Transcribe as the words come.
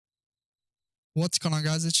What's going on,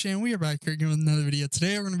 guys? It's Shane. We are back here again with another video.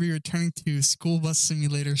 Today we're going to be returning to School Bus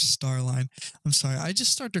Simulator STARLINE. I'm sorry, I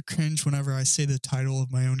just start to cringe whenever I say the title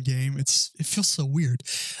of my own game. It feels so weird.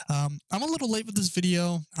 I'm a little late with this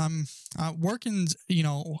video. I'm working,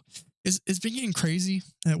 it's been getting crazy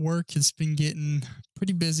at work. It's been getting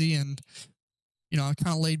pretty busy, and I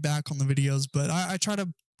kind of laid back on the videos, but I try to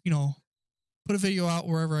put a video out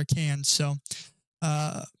wherever I can. So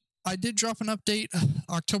I did drop an update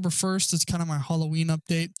October 1st. It's kind of my Halloween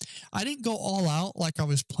update. I didn't go all out like I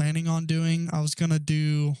was planning on doing. I was going to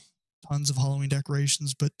do tons of Halloween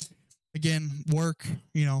decorations, but again, work,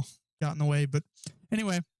 got in the way. But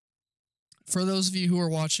anyway, for those of you who are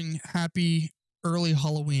watching, happy early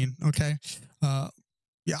Halloween. Okay.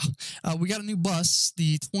 We got a new bus,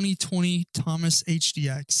 the 2020 Thomas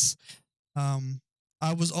HDX.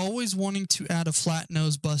 I was always wanting to add a flat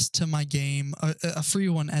nose bus to my game, a free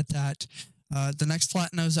one at that. The next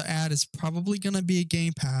flat nose I add is probably going to be a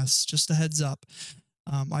Game Pass, just a heads up.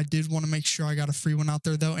 I did want to make sure I got a free one out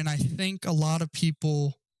there, though, and I think a lot of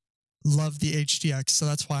people love the HDX, so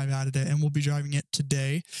that's why I've added it, and we'll be driving it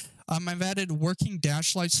today. I've added working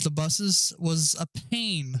dash lights to the buses. Was a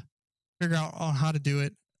pain to figure out on how to do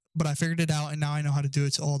it, but I figured it out, and now I know how to do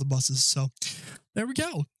it to all the buses, so there we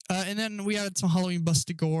go. And then we added some Halloween bus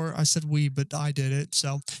decor. I said we, but I did it.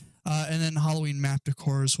 So, and then Halloween map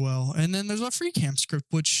decor as well. And then there's a free cam script,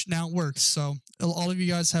 which now works. So all of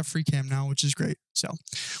you guys have free cam now, which is great. So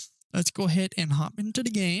let's go ahead and hop into the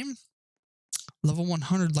game. Level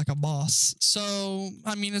 100 like a boss. So,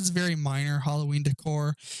 I mean, it's very minor Halloween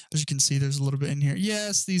decor. As you can see, there's a little bit in here.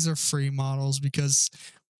 Yes, these are free models because,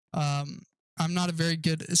 I'm not a very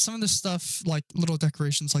good, some of this stuff, like little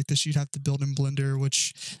decorations like this, you'd have to build in Blender,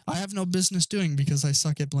 which I have no business doing because I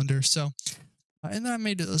suck at Blender. So, and then I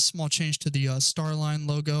made a small change to the STARLINE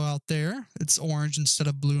logo out there. It's orange instead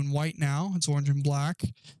of blue and white now. It's orange and black.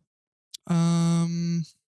 Where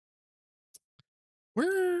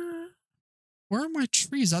are my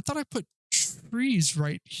trees? I thought I put trees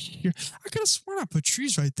right here. I could have sworn I put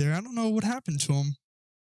trees right there. I don't know what happened to them.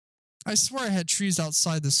 I swear I had trees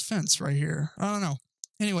outside this fence right here. I don't know.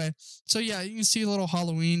 Anyway, so yeah, you can see a little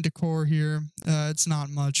Halloween decor here. It's not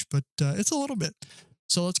much, but it's a little bit.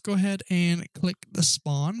 So let's go ahead and click the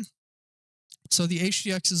spawn. So the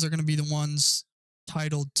HDXs are going to be the ones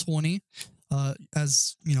titled 20,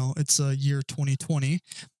 as you know, it's a year 2020.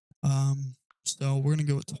 So we're going to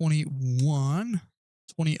go with 2001.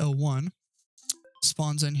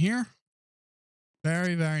 Spawns in here.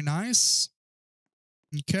 Very, very nice.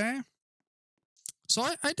 Okay. So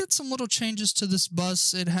I did some little changes to this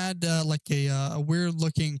bus. It had like a weird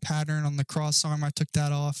looking pattern on the cross arm. I took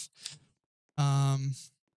that off.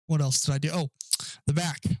 What else did I do? Oh, the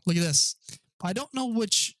back. Look at this. I don't know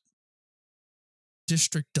which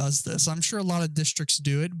district does this. I'm sure a lot of districts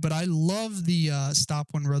do it, but I love the stop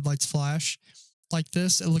when red lights flash like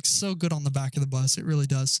this. It looks so good on the back of the bus. It really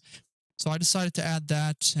does. So I decided to add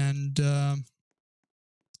that, and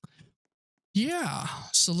yeah,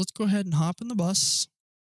 so let's go ahead and hop in the bus.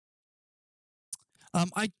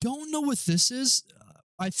 I don't know what this is.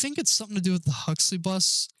 I think it's something to do with the Huxley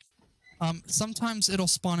bus. Sometimes it'll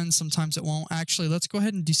spawn in, sometimes it won't. Actually, let's go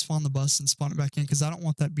ahead and despawn the bus and spawn it back in because I don't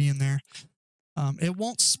want that being there. It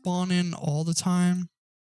won't spawn in all the time.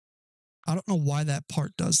 I don't know why that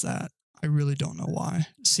part does that. I really don't know why.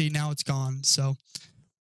 See, now it's gone. So,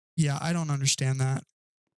 yeah, I don't understand that.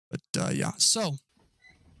 But, yeah, so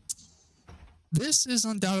this is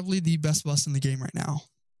undoubtedly the best bus in the game right now.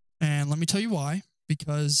 And let me tell you why.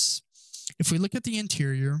 Because if we look at the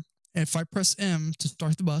interior, if I press M to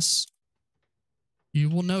start the bus, you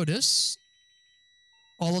will notice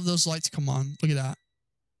all of those lights come on. Look at that.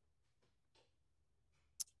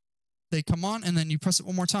 They come on, and then you press it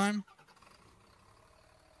one more time.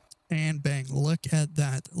 And bang, look at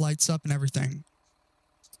that. Lights up and everything.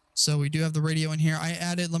 So we do have the radio in here. I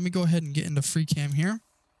added, let me go ahead and get into free cam here.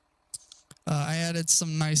 I added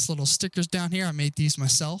some nice little stickers down here. I made these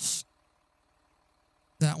myself.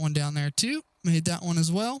 That one down there too. Made that one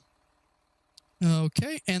as well.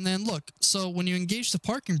 Okay, and then look. So when you engage the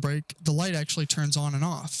parking brake, the light actually turns on and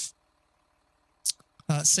off.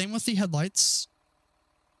 Same with the headlights.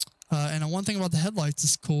 And one thing about the headlights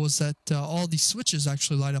is cool is that all these switches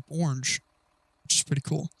actually light up orange, which is pretty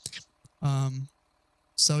cool.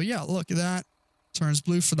 So yeah, look at that. Turns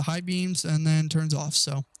blue for the high beams and then turns off.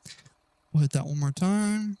 So we'll hit that one more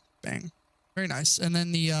time. Bang. Very nice. And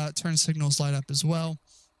then the turn signals light up as well.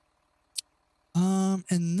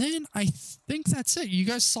 And then I think that's it. You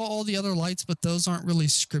guys saw all the other lights, but those aren't really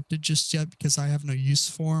scripted just yet because I have no use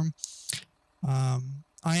for them.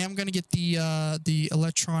 I am going to get the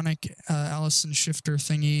electronic Allison shifter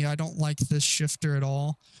thingy. I don't like this shifter at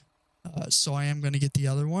all. So I am going to get the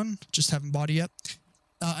other one. Just haven't bought it yet.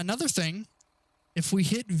 Another thing, if we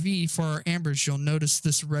hit V for our ambers, you'll notice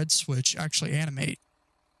this red switch actually animate.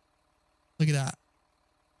 Look at that.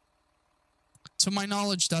 To my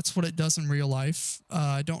knowledge, that's what it does in real life.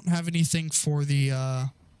 I don't have anything for the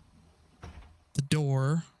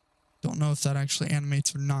door. Don't know if that actually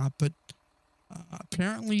animates or not, but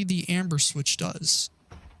apparently the amber switch does.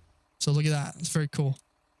 So look at that. It's very cool.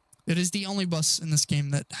 It is the only bus in this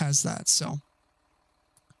game that has that. So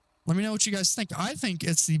let me know what you guys think. I think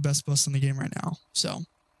it's the best bus in the game right now. So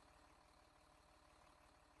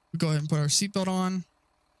we go ahead and put our seatbelt on,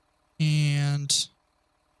 and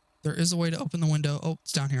there is a way to open the window. Oh,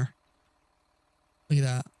 it's down here. Look at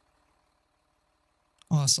that.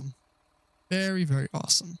 Awesome. Very, very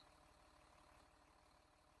awesome.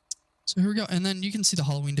 So here we go. And then you can see the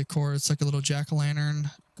Halloween decor. It's like a little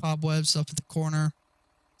jack-o'-lantern, cobwebs up at the corner.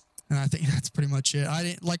 And I think that's pretty much it.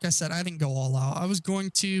 Like I said, I didn't go all out. I was going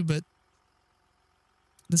to, but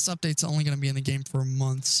this update's only going to be in the game for a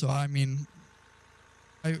month. So, I mean,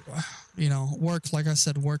 work, like I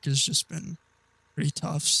said, work has just been pretty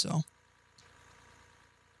tough. So,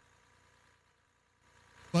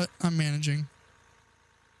 but I'm managing.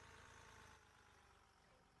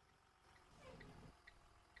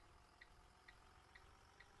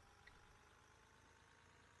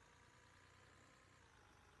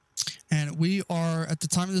 And we are, at the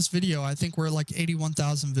time of this video, I think we're at like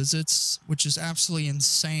 81,000 visits, which is absolutely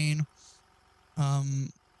insane.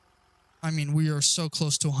 I mean, we are so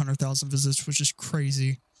close to 100,000 visits, which is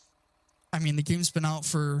crazy. I mean, the game's been out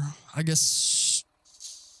for, I guess,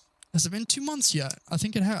 has it been 2 months yet? I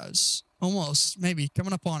think it has. Almost, maybe,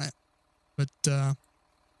 coming up on it. But,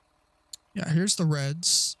 yeah, here's the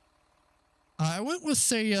reds. I went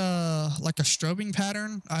with like a strobing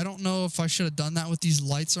pattern. I don't know if I should have done that with these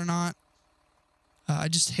lights or not. I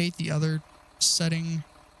just hate the other setting.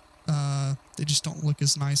 They just don't look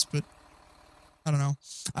as nice, but I don't know.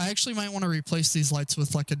 I actually might want to replace these lights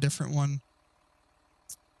with like a different one.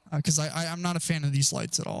 Because I'm not a fan of these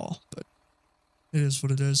lights at all, but it is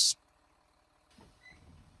what it is.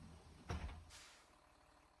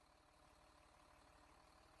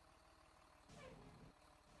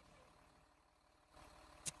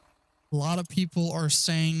 A lot of people are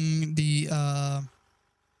saying the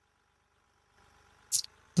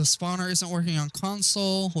spawner isn't working on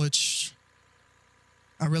console, which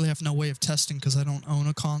I really have no way of testing because I don't own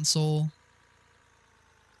a console.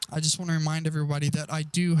 I just want to remind everybody that I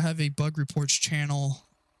do have a bug reports channel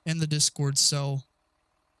in the Discord, so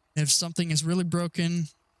if something is really broken,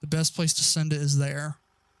 the best place to send it is there.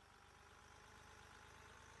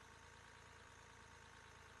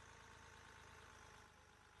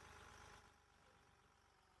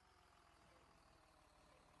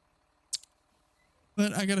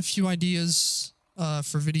 But I got a few ideas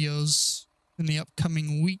for videos in the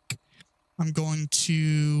upcoming week. I'm going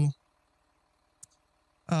to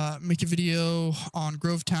make a video on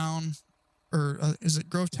Grovetown, or is it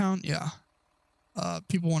Grovetown? Yeah.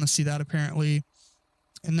 People want to see that apparently.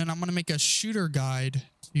 And then I'm going to make a shooter guide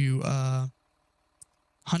to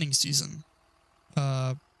hunting season.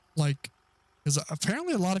 Because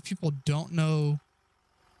apparently a lot of people don't know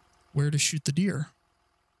where to shoot the deer.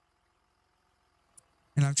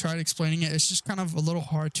 And I've tried explaining it. It's just kind of a little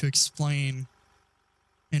hard to explain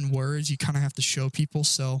in words. You kind of have to show people.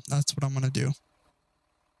 So that's what I'm going to do.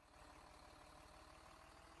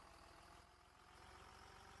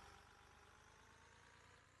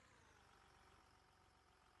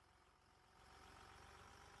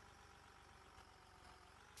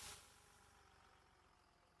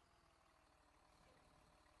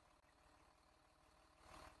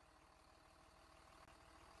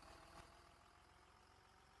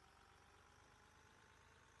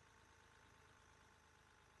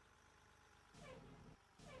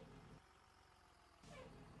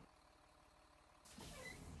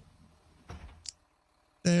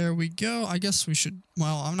 There we go. I guess we should,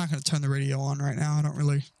 well, I'm not going to turn the radio on right now. I don't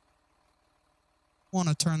really want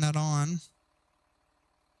to turn that on.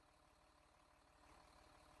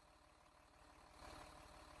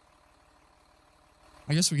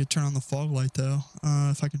 I guess we could turn on the fog light though,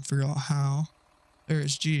 if I can figure out how. There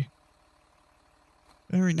is G.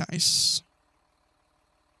 Very nice.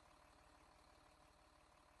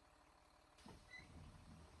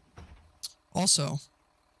 Also,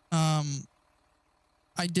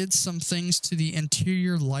 I did some things to the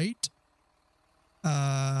interior light.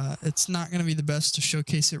 It's not going to be the best to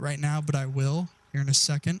showcase it right now, but I will here in a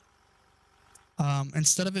second.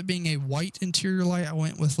 Instead of it being a white interior light, I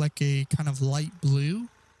went with like a kind of light blue.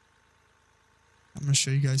 I'm going to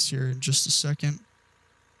show you guys here in just a second.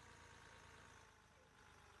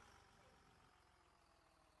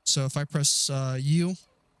 So if I press U,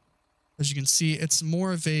 as you can see, it's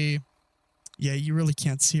more of a, yeah, you really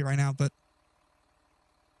can't see it right now, but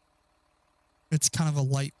it's kind of a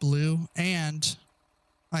light blue. And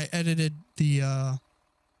I edited the,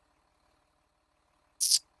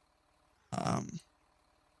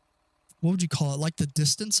 what would you call it? Like the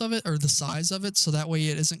distance of it or the size of it. So that way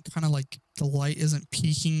it isn't kind of like the light isn't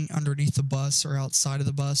peeking underneath the bus or outside of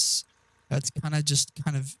the bus. It's kind of just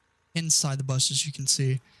kind of inside the bus, as you can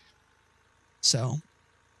see. So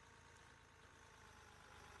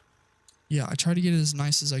yeah, I tried to get it as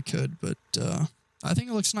nice as I could, but I think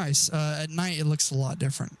it looks nice. At night, it looks a lot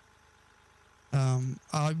different.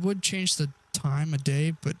 I would change the time of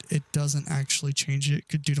day, but it doesn't actually change it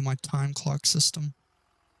due to my time clock system.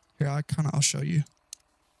 Here, I'll show you.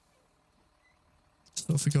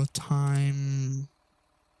 So if we go time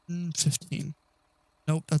 15.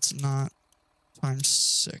 Nope, that's not time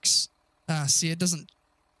 6. Ah, see, it doesn't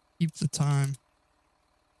keep the time.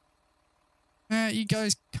 You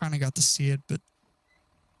guys kind of got to see it, but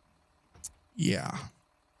yeah.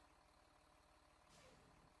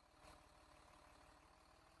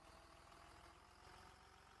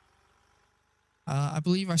 I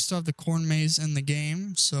believe I still have the corn maze in the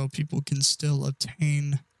game, so people can still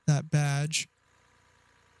obtain that badge.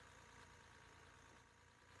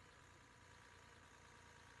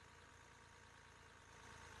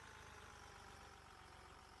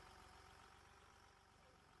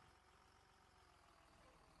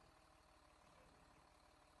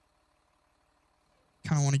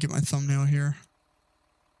 Kind of want to get my thumbnail here.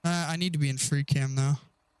 I need to be in free cam though.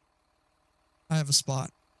 I have a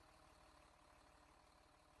spot.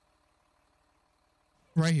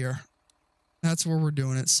 Right here. That's where we're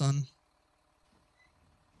doing it, son.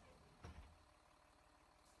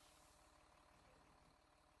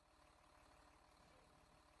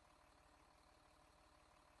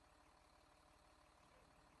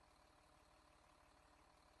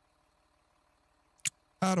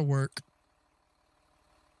 That'll work.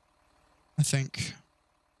 I think.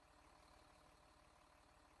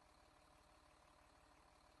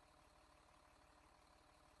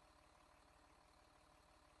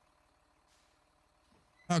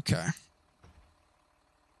 Okay.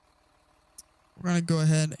 We're going to go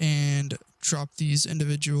ahead and drop these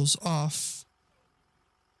individuals off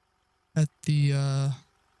at the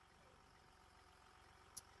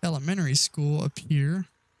elementary school up here.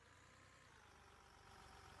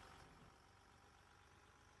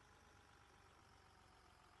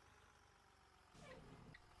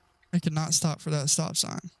 I could not stop for that stop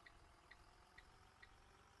sign.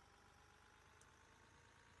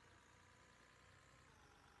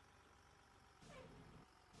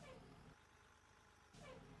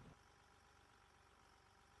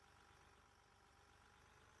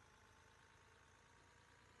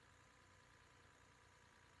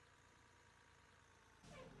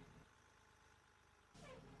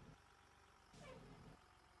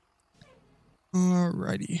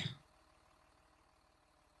 Alrighty.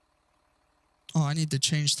 Oh, I need to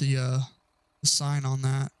change the sign on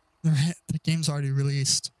that. The game's already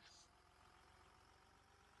released.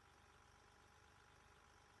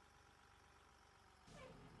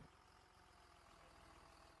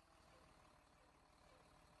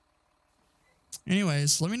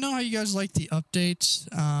 Anyways, let me know how you guys like the update.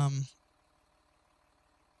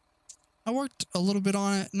 I worked a little bit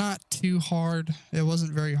on it, not too hard. It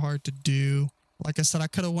wasn't very hard to do. Like I said, I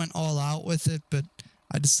could have went all out with it, but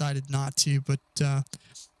I decided not to. But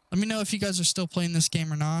let me know if you guys are still playing this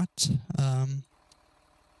game or not. I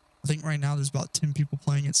think right now there's about 10 people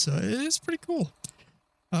playing it, so it is pretty cool.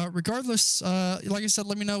 Regardless, like I said,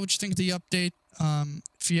 let me know what you think of the update.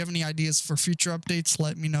 If you have any ideas for future updates,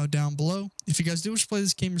 let me know down below. If you guys do wish to play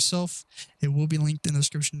this game yourself, it will be linked in the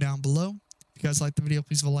description down below. If you guys like the video,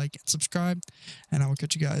 please leave a like and subscribe, and I will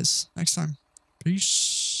catch you guys next time.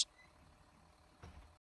 Peace.